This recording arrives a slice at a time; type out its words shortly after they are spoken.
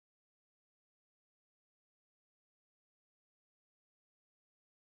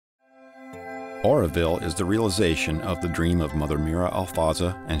Aurobindo is the realization of the dream of Mother Mirra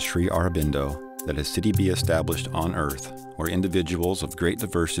Alfassa and Sri Aurobindo that a city be established on earth where individuals of great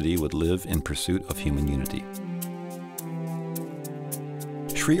diversity would live in pursuit of human unity.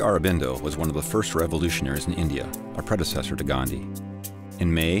 Sri Aurobindo was one of the first revolutionaries in India, a predecessor to Gandhi.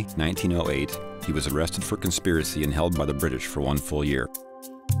 In May 1908, he was arrested for conspiracy and held by the British for 1 full year.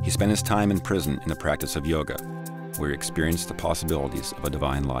 He spent his time in prison in the practice of yoga, where he experienced the possibilities of a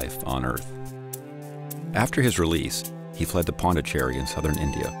divine life on earth. After his release, he fled to Pondicherry in southern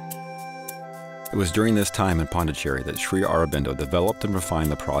India. It was during this time in Pondicherry that Sri Aurobindo developed and refined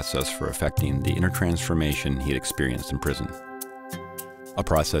the process for effecting the inner transformation he had experienced in prison. A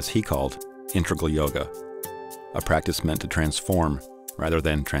process he called integral yoga, a practice meant to transform rather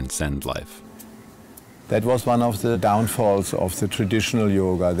than transcend life. That was one of the downfalls of the traditional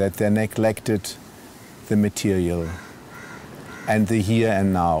yoga, that they neglected the material and the here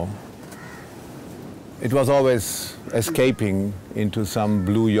and now. It was always escaping into some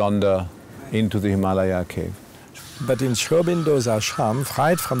blue yonder, into the Himalaya cave. But in Sri Aurobindo's ashram,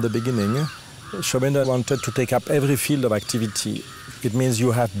 right from the beginning, Sri Aurobindo wanted to take up every field of activity. It means you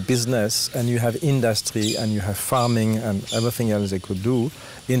have business and you have industry and you have farming and everything else they could do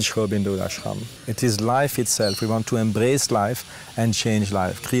in Sri Aurobindo's ashram. It is life itself. We want to embrace life and change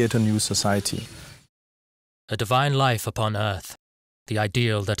life, create a new society. A divine life upon earth, the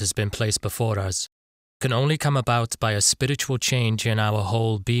ideal that has been placed before us, can only come about by a spiritual change in our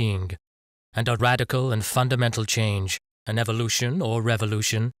whole being, and a radical and fundamental change, an evolution or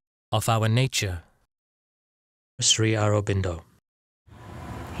revolution of our nature. Sri Aurobindo.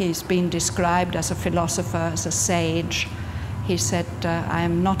 He's been described as a philosopher, as a sage. He said, I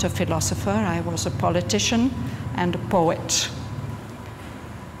am not a philosopher, I was a politician and a poet.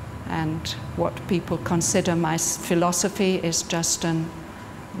 And what people consider my philosophy is just a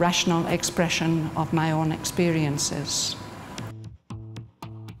rational expression of my own experiences.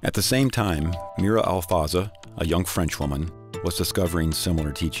 At the same time, Mirra Alfassa, a young Frenchwoman, was discovering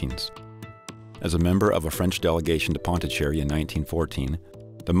similar teachings. As a member of a French delegation to Pondicherry in 1914,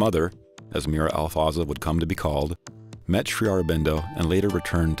 the mother, as Mirra Alfassa would come to be called, met Sri Aurobindo and later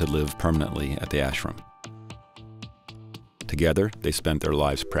returned to live permanently at the ashram. Together, they spent their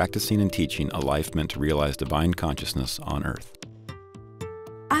lives practicing and teaching a life meant to realize divine consciousness on earth.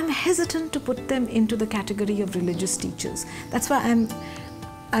 I'm hesitant to put them into the category of religious teachers. That's why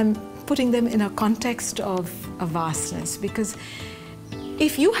I'm putting them in a context of a vastness, because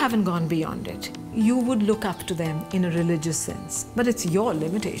if you haven't gone beyond it, you would look up to them in a religious sense. But it's your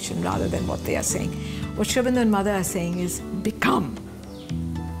limitation rather than what they are saying. What Sri Aurobindo and Mother are saying is become.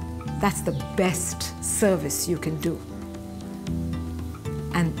 That's the best service you can do.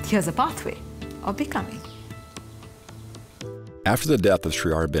 And here's a pathway of becoming. After the death of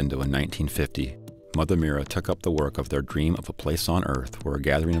Sri Aurobindo in 1950, Mother Mirra took up the work of their dream of a place on earth where a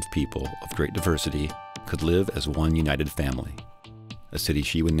gathering of people of great diversity could live as one united family, a city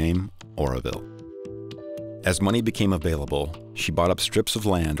she would name Aurobindo. As money became available, she bought up strips of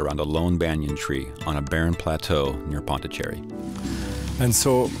land around a lone banyan tree on a barren plateau near Pondicherry. And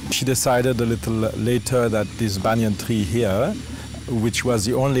so she decided a little later that this banyan tree here, which was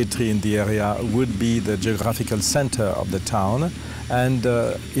the only tree in the area, would be the geographical center of the town. And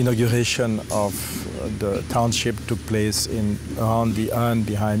inauguration of the township took place around the urn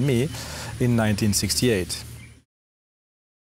behind me in 1968.